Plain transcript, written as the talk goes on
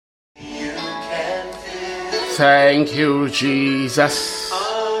Thank you, Jesus.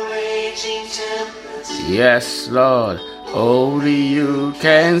 Yes, Lord. Only you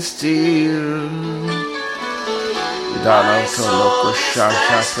can steal.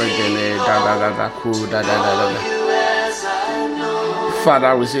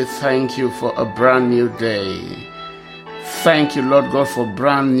 Father, we say thank you for a brand new day. Thank you, Lord God, for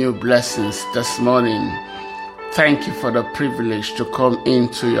brand new blessings this morning. Thank you for the privilege to come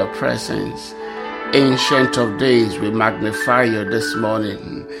into your presence. Ancient of days, we magnify you this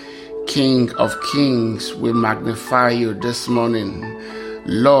morning. King of kings, we magnify you this morning.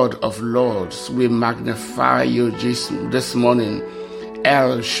 Lord of lords, we magnify you this morning.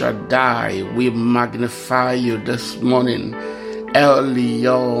 El Shaddai, we magnify you this morning. El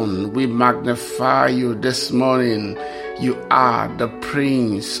Elyon, we magnify you this morning. You are the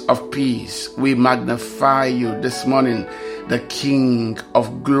Prince of Peace. We magnify you this morning. The King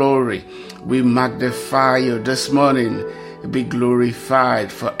of Glory. We magnify you this morning. Be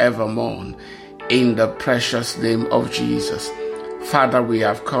glorified forevermore. In the precious name of Jesus. Father, we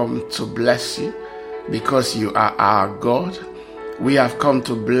have come to bless you because you are our God. We have come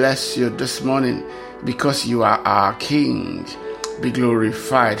to bless you this morning because you are our King. Be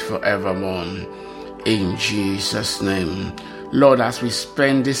glorified forevermore. In Jesus' name. Lord, as we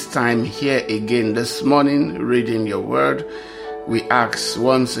spend this time here again this morning reading your word, we ask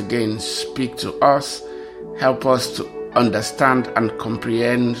once again, speak to us. Help us to understand and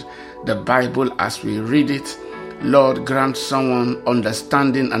comprehend the Bible as we read it. Lord, grant someone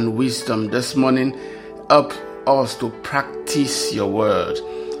understanding and wisdom this morning. Help us to practice your word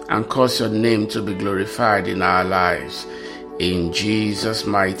and cause your name to be glorified in our lives. In Jesus'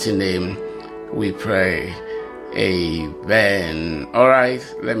 mighty name we pray. Amen. All right,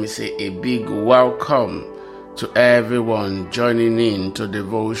 let me say a big welcome to everyone joining in to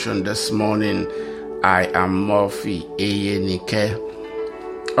devotion this morning. I am Murphy Eyenike.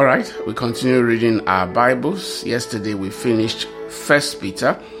 All right, we continue reading our Bibles. Yesterday we finished 1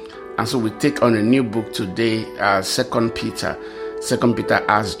 Peter, and so we take on a new book today, 2 Peter. 2 Peter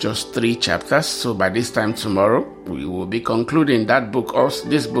has just 3 chapters, so by this time tomorrow we will be concluding that book also,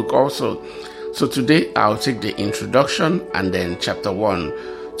 this book also. So today I'll take the introduction and then chapter 1.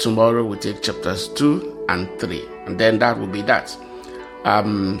 Tomorrow we take chapters 2 and 3, and then that will be that.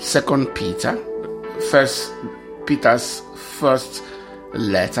 2 Peter, Peter's first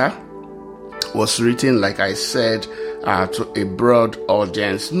letter was written, like I said, to a broad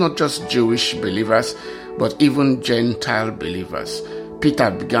audience, not just Jewish believers, but even Gentile believers.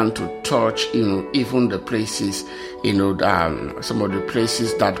 Peter began to touch, even the places, some of the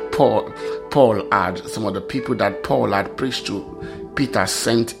places that Paul had, some of the people that Paul had preached to. Peter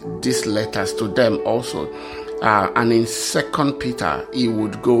sent these letters to them also. And in 2 Peter, he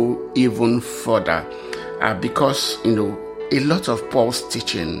would go even further because, a lot of Paul's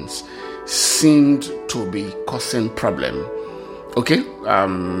teachings seemed to be causing problem. Okay?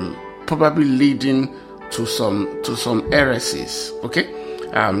 Probably leading to some heresies. Okay?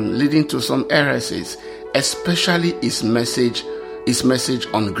 Leading to some heresies, especially his message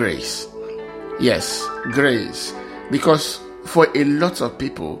on grace. Yes, grace. Because for a lot of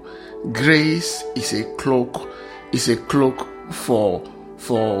people, grace is a cloak for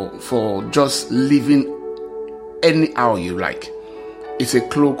just living anyhow you like. It's a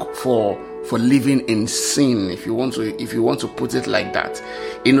cloak for living in sin, if you want to put it like that.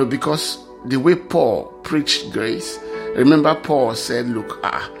 Because the way Paul preached grace, remember Paul said, look,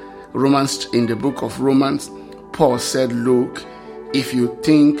 in the book of Romans, Paul said, look, if you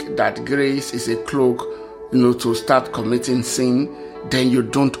think that grace is a cloak, to start committing sin, then you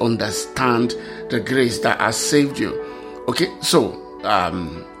don't understand the grace that has saved you. Okay, so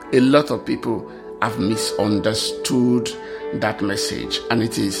a lot of people have misunderstood that message, and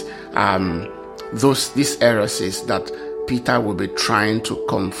it is these heresies that Peter will be trying to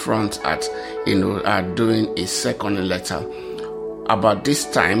confront at doing a second letter. About this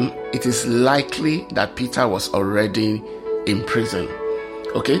time, it is likely that Peter was already in prison.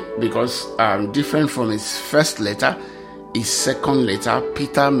 Okay, because different from his first letter, his second letter,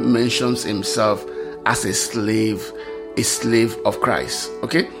 Peter mentions himself as a slave of Christ.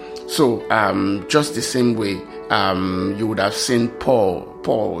 Okay, so just the same way you would have seen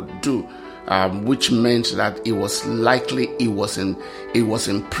Paul do, which meant that he was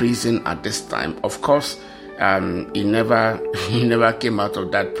in prison at this time. Of course, he never came out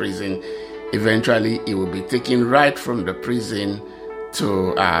of that prison. Eventually, he will be taken right from the prison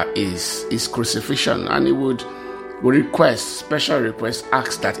to his crucifixion, and he would special request,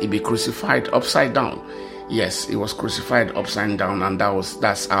 ask that he be crucified upside down. Yes, he was crucified upside down, and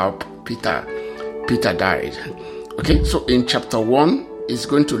that's how Peter Peter died. Okay, so in chapter 1, it's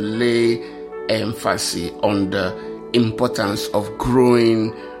going to lay emphasis on the importance of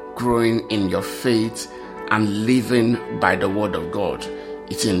growing in your faith and living by the word of God.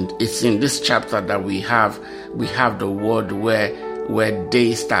 It's in this chapter that we have the word where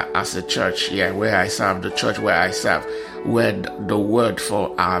Daystar as a church, where I serve, the church where I serve, where the word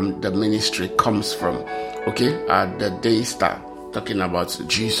for the ministry comes from. Okay, the Daystar, talking about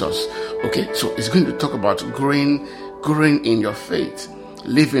Jesus. Okay, so it's going to talk about growing in your faith,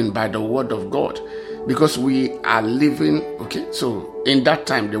 living by the word of God, because we are living. Okay, so in that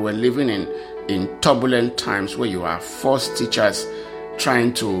time they were living in turbulent times where you are false teachers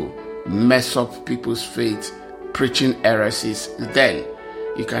trying to mess up people's faith, preaching heresies. Then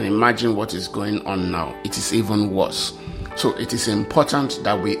you can imagine what is going on now. It is even worse. So it is important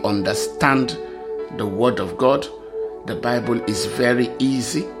that we understand the word of God. The Bible is very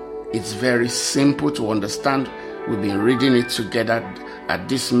easy. It's very simple to understand. We've been reading it together at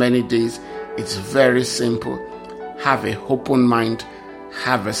this many days. It's very simple. Have a open mind.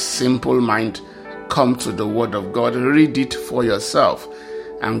 Have a simple mind. Come to the word of God. Read it for yourself,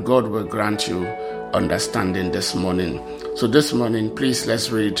 and God will grant you understanding this morning. So this morning, please, let's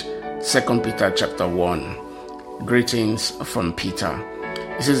read 2 Peter chapter 1. Greetings from Peter.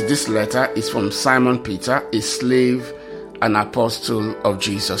 It says, this letter is from Simon Peter, a slave and apostle of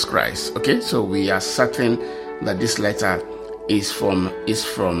Jesus Christ. Okay, so we are certain that this letter is from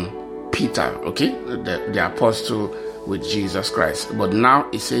Peter, okay, the apostle with Jesus Christ. But now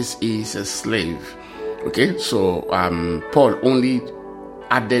it says he is a slave. Okay, so Paul only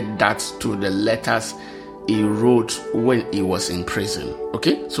added that to the letters he wrote when he was in prison.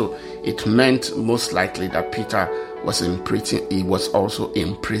 Okay, so it meant most likely that Peter was in prison. He was also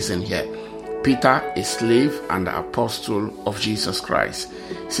in prison here. Peter, a slave and the apostle of Jesus Christ,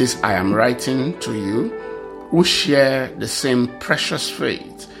 says, I am writing to you who share the same precious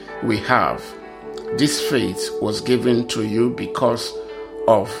faith we have. This faith was given to you because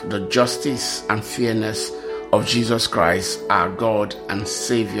of the justice and fairness of Jesus Christ, our God and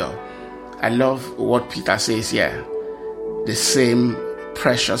Savior. I love what Peter says here. The same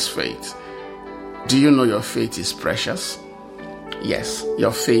precious faith. Do you know your faith is precious? Yes,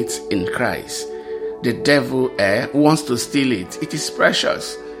 your faith in Christ. The devil wants to steal it. It is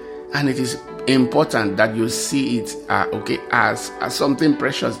precious. And it is important that you see it as something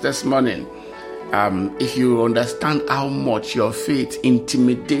precious this morning. If you understand how much your faith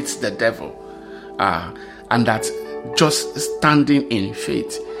intimidates the devil, and that just standing in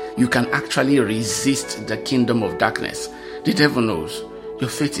faith, you can actually resist the kingdom of darkness. The devil knows your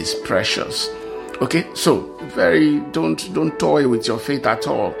faith is precious. Okay, so don't toy with your faith at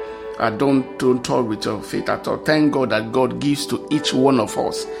all. Don't toy with your faith at all. Thank God that God gives to each one of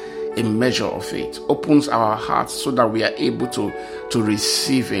us a measure of faith, opens our hearts so that we are able to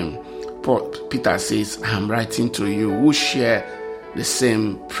receive Him. Peter says, I am writing to you who share the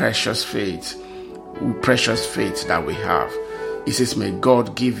same precious faith that we have. He says, may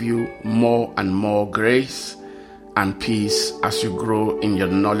God give you more and more grace and peace as you grow in your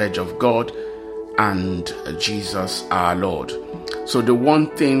knowledge of God and Jesus our Lord. So the one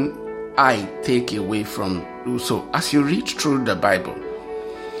thing I take away from, so as you read through the Bible,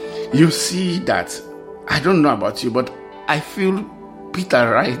 you see that, I don't know about you, but I feel Peter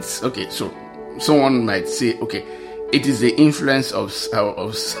writes, okay, so someone might say, okay, it is the influence of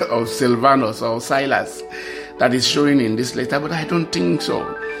Silvanus or Silas that is showing in this letter, but I don't think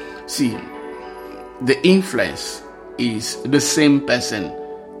so. See, the influence is the same person,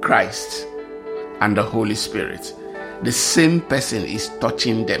 Christ and the Holy Spirit. The same person is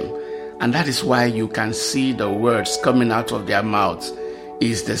touching them, and that is why you can see the words coming out of their mouths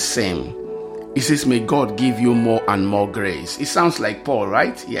is the same. He says, may God give you more and more grace. It sounds like Paul,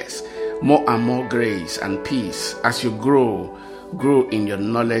 right? Yes. More and more grace and peace as you grow in your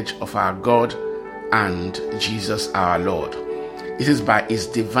knowledge of our God and Jesus our Lord. It is by His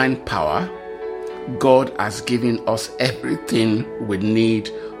divine power, God has given us everything we need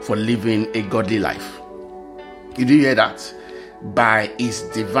for living a godly life. Did you hear that? By His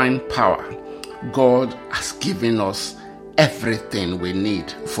divine power, God has given us everything we need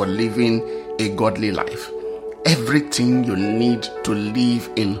for living a godly life. Everything you need to live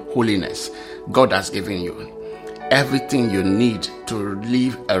in holiness, God has given you. Everything you need to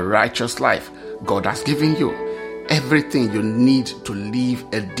live a righteous life, God has given you. Everything you need to live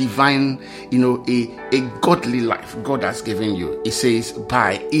a divine, a godly life, God has given you. It says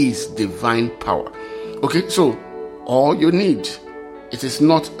by His divine power. Okay, so all you need, it is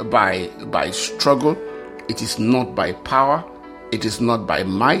not by struggle, it is not by power, it is not by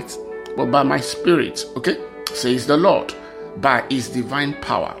might, but by my spirit, okay, says the Lord, by his divine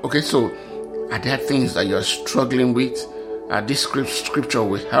power. Okay, so are there things that you're struggling with? This scripture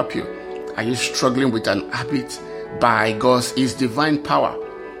will help you. Are you struggling with an habit? By God's his divine power,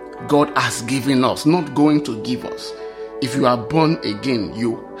 God has given us, not going to give us. If you are born again,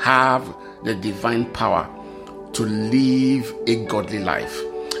 you have the divine power to live a godly life.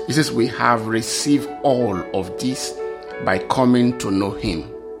 He says we have received all of this by coming to know him.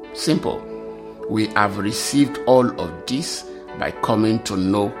 Simple. We have received all of this by coming to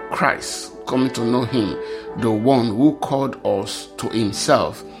know Christ, coming to know him, the one who called us to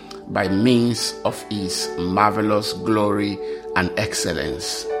himself by means of his marvelous glory and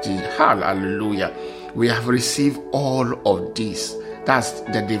excellence. Hallelujah. We have received all of this. That's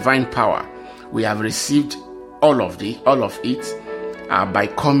the divine power. We have received all of it by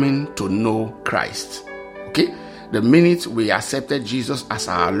coming to know Christ. Okay? The minute we accepted Jesus as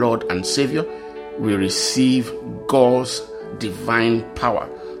our Lord and Savior, we receive God's divine power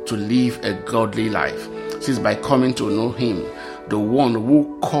to live a godly life. This is by coming to know him, the one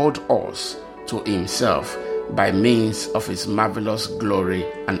who called us to himself by means of his marvelous glory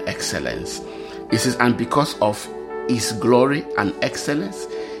and excellence. It says, and because of his glory and excellence,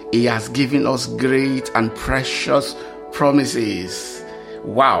 he has given us great and precious promises.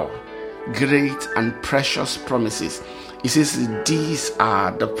 Wow, great and precious promises. He says these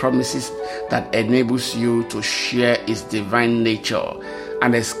are the promises that enables you to share his divine nature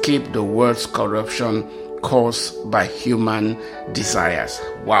and escape the world's corruption caused by human desires.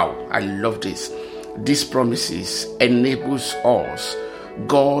 Wow, I love this. These promises enables us.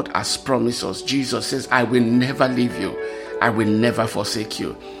 God has promised us. Jesus says, I will never leave you. I will never forsake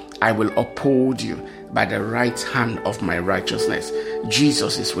you. I will uphold you by the right hand of my righteousness.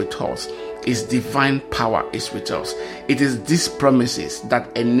 Jesus is with us. His divine power is with us. It is these promises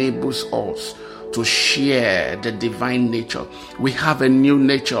that enables us to share the divine nature. We have a new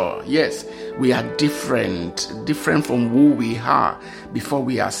nature. Yes, we are different from who we are before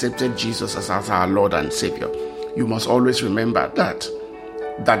we accepted Jesus as our Lord and Savior. You must always remember that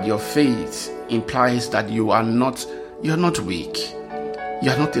your faith implies that you're not weak.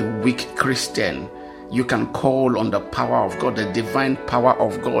 You're not a weak Christian. You can call on the power of God, the divine power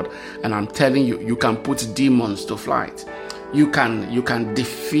of God, and I'm telling you, you can put demons to flight. You can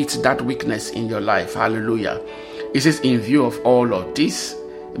defeat that weakness in your life. Hallelujah. It says, in view of all of this,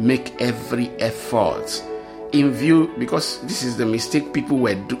 make every effort. In view, because this is the mistake people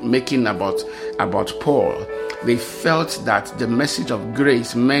were making about Paul. They felt that the message of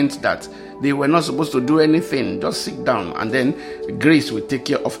grace meant that they were not supposed to do anything, just sit down and then grace will take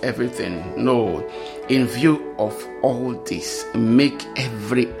care of everything. No, in view of all this, make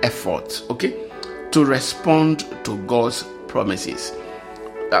every effort, okay, to respond to God's promises.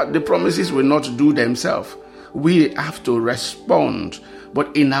 The promises will not do themselves. We have to respond,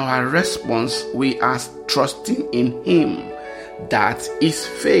 but in our response, we are trusting in him. That is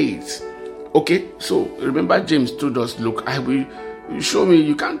faith. Okay, so remember James told us, look,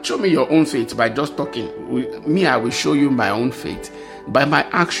 you can't show me your own faith by just talking. I will show you my own faith by my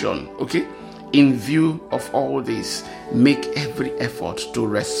action. Okay, in view of all this, make every effort to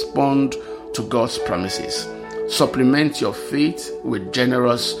respond to God's promises. Supplement your faith with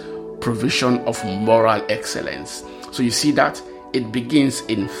generous provision of moral excellence. So you see that it begins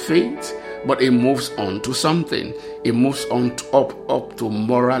in faith, but it moves on to something. It moves on to up to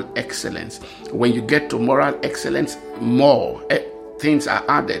moral excellence. When you get to moral excellence, more things are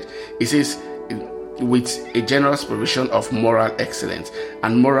added. It says with a generous provision of moral excellence,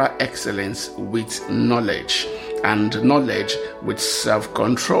 and moral excellence with knowledge, and knowledge with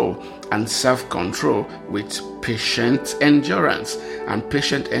self-control, and self-control with patient endurance, and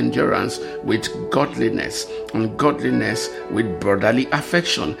patient endurance with godliness, and godliness with brotherly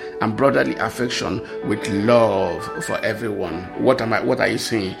affection, and brotherly affection with love for everyone. What are you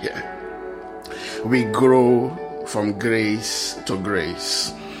saying here? We grow from grace to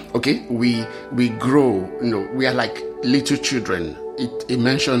grace. Okay, we grow. We are like little children. It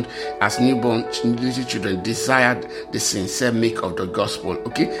mentioned as newborn little children desired the sincere milk of the gospel.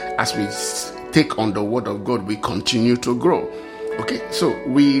 Okay, as we take on the word of God, we continue to grow. Okay, so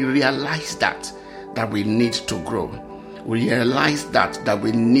we realize that we need to grow. We realize that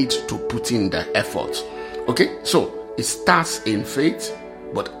we need to put in the effort. Okay, so it starts in faith,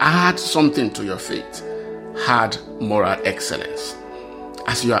 but add something to your faith. Add moral excellence.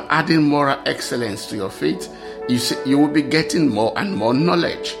 As you are adding moral excellence to your faith, you will be getting more and more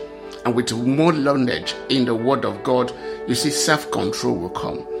knowledge. And with more knowledge in the word of God, you see self-control will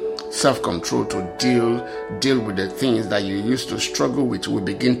come. Self-control to deal with the things that you used to struggle with will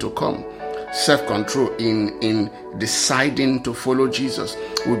begin to come. Self-control in deciding to follow Jesus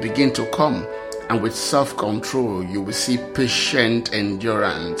will begin to come. And with self-control, you will see patient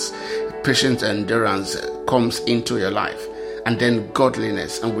endurance. Patient endurance comes into your life. And then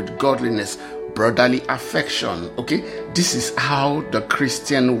godliness. And with godliness, brotherly affection. Okay, this is how the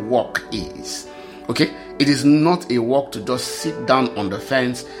Christian walk is. Okay, it is not a walk to just sit down on the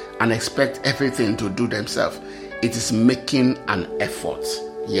fence and expect everything to do themselves. It is making an effort.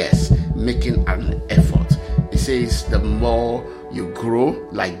 Yes, making an effort. It says the more you grow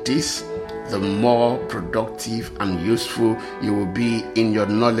like this, the more productive and useful you will be in your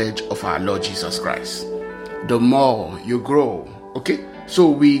knowledge of our Lord Jesus Christ. The more you grow, okay? So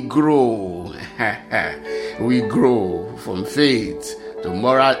we grow. We grow from faith to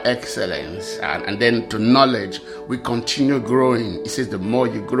moral excellence and then to knowledge. We continue growing. It says the more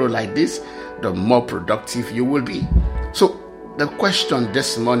you grow like this, the more productive you will be. So the question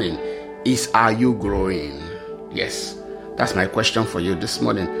this morning is, are you growing? Yes, that's my question for you this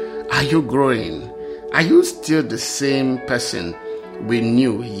morning. Are you growing? Are you still the same person we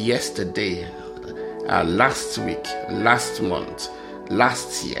knew yesterday, last week, last month,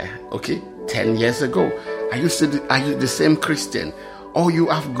 last year, okay, 10 years ago? Are you the same Christian? Or you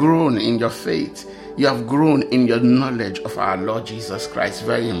have grown in your faith? You have grown in your knowledge of our Lord Jesus Christ.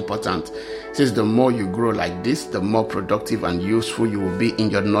 Very important. It says the more you grow like this, the more productive and useful you will be in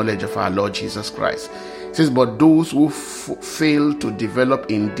your knowledge of our Lord Jesus Christ. It says, but those who fail to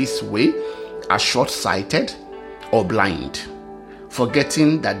develop in this way are short-sighted or blind,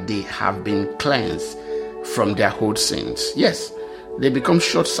 forgetting that they have been cleansed from their old sins. Yes, they become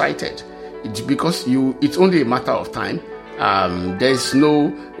short-sighted. It's because it's only a matter of time. There's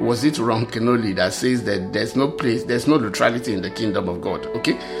no, was it wrong, Kenoli, that says that there's no neutrality in the kingdom of God.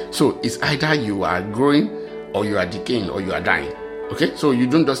 Okay, so it's either you are growing or you are decaying or you are dying. Okay, so you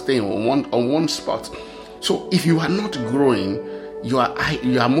don't just stay on one spot. So if you are not growing, you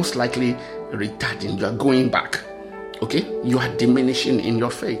are most likely retarding. You are going back. Okay, you are diminishing in your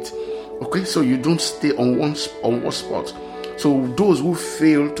faith. Okay, so you don't stay on one spot. So those who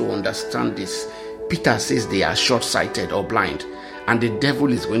fail to understand this, Peter says they are short-sighted or blind, and the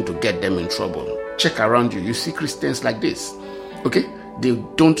devil is going to get them in trouble. Check around you. You see Christians like this. Okay, they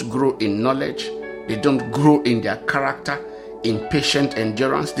don't grow in knowledge. They don't grow in their character, in patient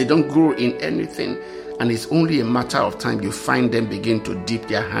endurance. They don't grow in anything. And it's only a matter of time you find them begin to dip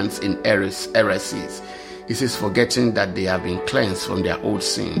their hands in heresies. He says, forgetting that they have been cleansed from their old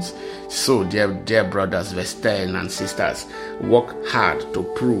sins. So, dear brothers, verse 10 and sisters, work hard to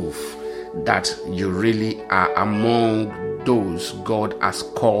prove that you really are among those God has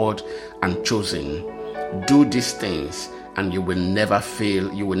called and chosen. Do these things and you will never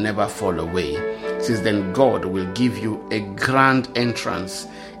fail, you will never fall away. It says, then God will give you a grand entrance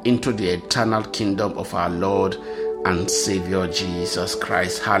into the eternal kingdom of our Lord and Savior Jesus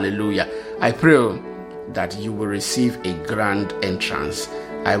Christ. Hallelujah. I pray that you will receive a grand entrance.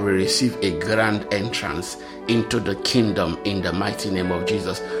 I will receive a grand entrance into the kingdom in the mighty name of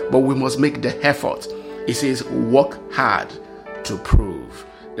Jesus. But we must make the effort. It says, work hard to prove.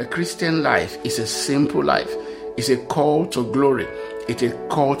 The Christian life is a simple life. It's a call to glory. It's a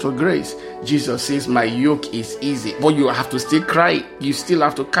call to grace. Jesus says, my yoke is easy. But you have to still cry. You still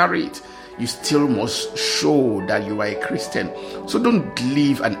have to carry it. You still must show that you are a Christian. So don't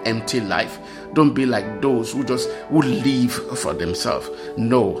live an empty life. Don't be like those who live for themselves.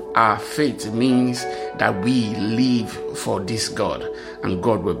 No, our faith means that we live for this God, and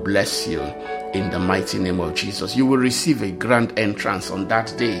God will bless you in the mighty name of Jesus. You will receive a grand entrance on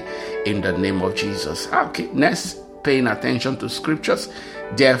that day in the name of Jesus. Okay, next, paying attention to scriptures.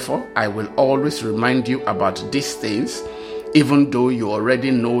 Therefore, I will always remind you about these things, even though you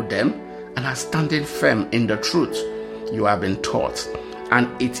already know them and are standing firm in the truth you have been taught. And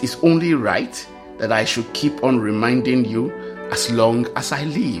it is only right that I should keep on reminding you as long as I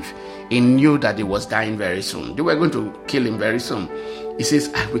live. He knew that he was dying very soon. They were going to kill him very soon. He says,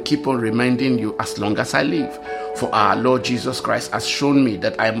 I will keep on reminding you as long as I live. For our Lord Jesus Christ has shown me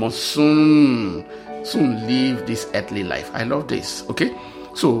that I must soon leave this earthly life. I love this. Okay,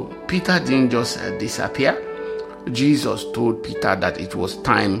 so Peter didn't just disappear. Jesus told Peter that it was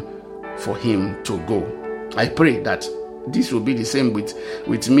time for him to go. I pray that this will be the same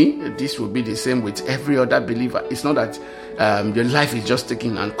with me. This will be the same with every other believer. It's not that your life is just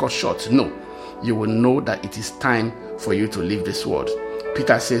taken and cut short. No, you will know that it is time for you to leave this world.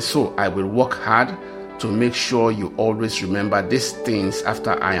 Peter says, so I will work hard to make sure you always remember these things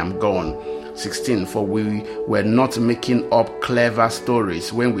after I am gone. 16, for we were not making up clever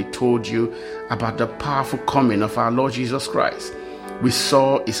stories when we told you about the powerful coming of our Lord Jesus Christ. We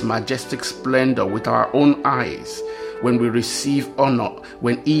saw his majestic splendor with our own eyes when he received honor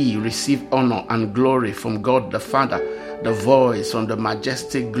and glory from God the Father. The voice from the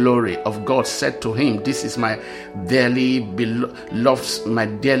majestic glory of God said to him, "This is my dearly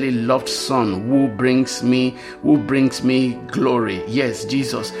loved son, who brings me glory." Yes,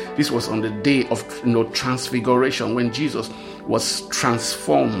 Jesus. This was on the day of transfiguration, when Jesus was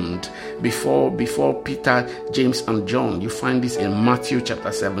transformed before Peter, James, and John. You find this in Matthew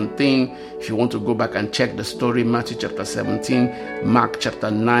chapter 17. If you want to go back and check the story, Matthew chapter 17, Mark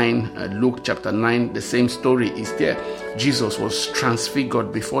chapter 9, Luke chapter 9, the same story is there. Jesus was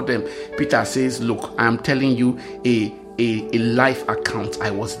transfigured before them. Peter says, "Look, I'm telling you a life account.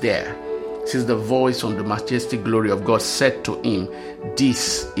 I was there." Says the voice from the majestic glory of God said to him,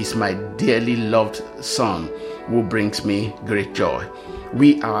 "This is my dearly loved son, who brings me great joy."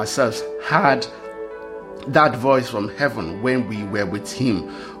 We ourselves heard that voice from heaven when we were with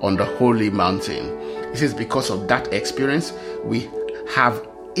him on the holy mountain. It says because of that experience, we have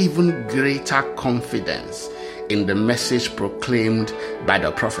even greater confidence in the message proclaimed by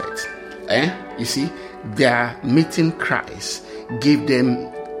the prophet. You see, their meeting Christ gave them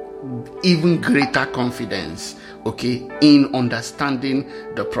even greater confidence, in understanding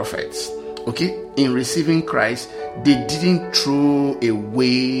the prophets. In receiving Christ, they didn't throw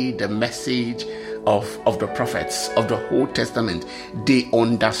away the message of the prophets of the Old Testament. They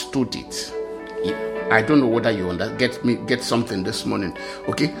understood it. I don't know whether you get something this morning.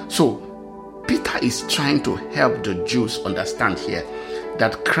 So Peter is trying to help the Jews understand here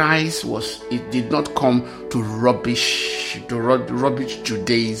that Christ did not come to rubbish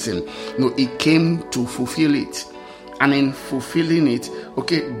Judaism. No, he came to fulfill it. And in fulfilling it,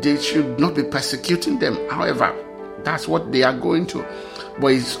 they should not be persecuting them. However, that's what they are going to.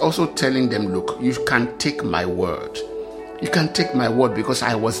 But he's also telling them, look, you can take my word. You can take my word because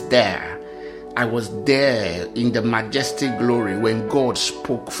I was there. I was there in the majestic glory when God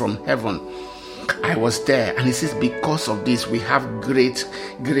spoke from heaven. I was there. And he says, because of this, we have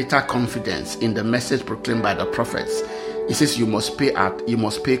greater confidence in the message proclaimed by the prophets. He says, you must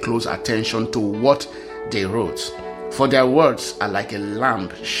pay close attention to what they wrote. For their words are like a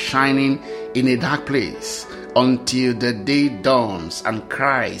lamp shining in a dark place until the day dawns and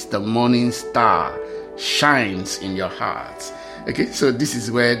Christ, the morning star, shines in your hearts. So this is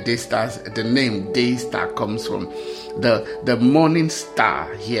where the name Day Star comes from. The morning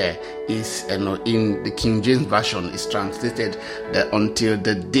star here is, in the King James Version, is translated until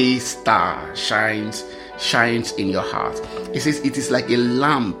the day star shines in your heart. It says it is like a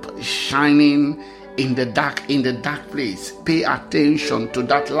lamp shining in the dark place. Pay attention to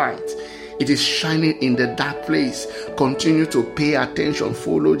that light. It is shining in the dark place. Continue to pay attention.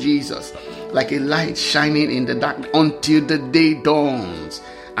 Follow Jesus like a light shining in the dark until the day dawns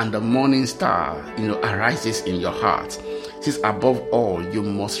and the morning star arises in your heart. It says, above all, you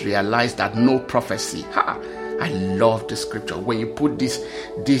must realize that no prophecy. I love the scripture when you put this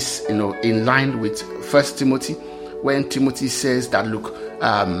in line with 1 Timothy, when Timothy says that, look,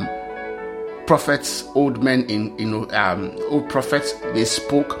 prophets, old men old prophets, they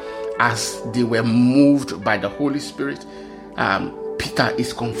spoke as they were moved by the Holy Spirit. Peter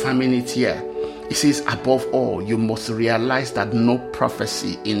is confirming it here. He says, above all, you must realize that no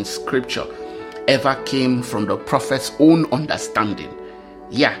prophecy in scripture ever came from the prophet's own understanding.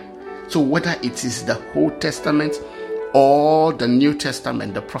 So whether it is the Old Testament or the New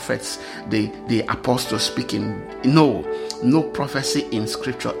Testament, the prophets, the apostles speaking, no prophecy in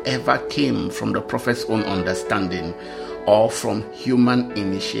scripture ever came from the prophet's own understanding or from human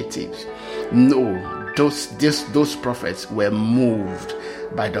initiatives. No, those prophets were moved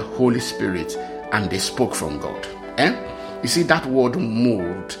by the Holy Spirit and they spoke from God. You see, that word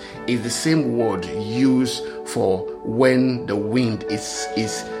moved is the same word used for when the wind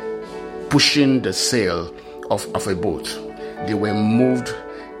is pushing the sail of a boat. They were moved,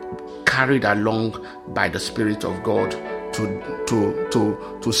 carried along by the Spirit of God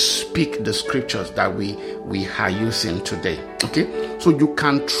to speak the scriptures that we are using today. So you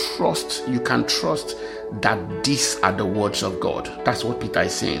can trust that these are the words of God. That's what Peter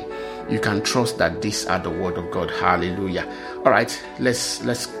is saying. You can trust that these are the word of God. Hallelujah. All right, let's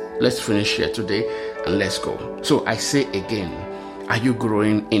finish here today and let's go. So I say again, are you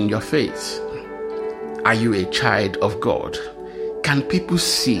growing in your faith? Are you a child of God? Can people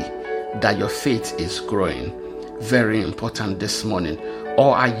see that your faith is growing? Very important this morning.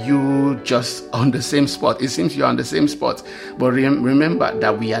 Or are you just on the same spot? It seems you're on the same spot. But remember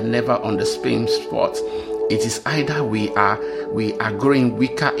that we are never on the same spot. It is either we are growing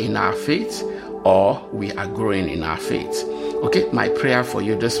weaker in our faith, or we are growing in our faith. Okay, my prayer for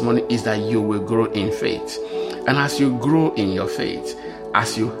you this morning is that you will grow in faith. And as you grow in your faith,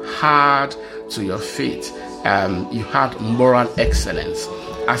 as you add to your faith, you had moral excellence.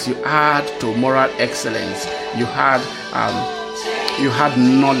 As you add to moral excellence, you had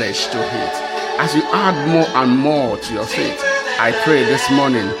knowledge to it. As you add more and more to your faith, I pray this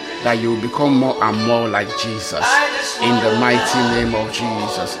morning that you will become more and more like Jesus. In the mighty name of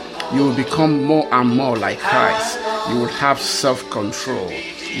Jesus, you will become more and more like Christ. You will have self-control.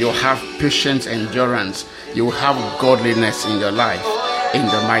 You will have patient endurance. You will have godliness in your life. In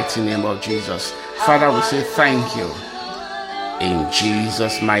the mighty name of Jesus. Father, we say thank you. In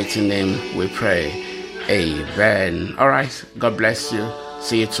Jesus' mighty name we pray. Amen. All right. God bless you.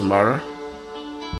 See you tomorrow.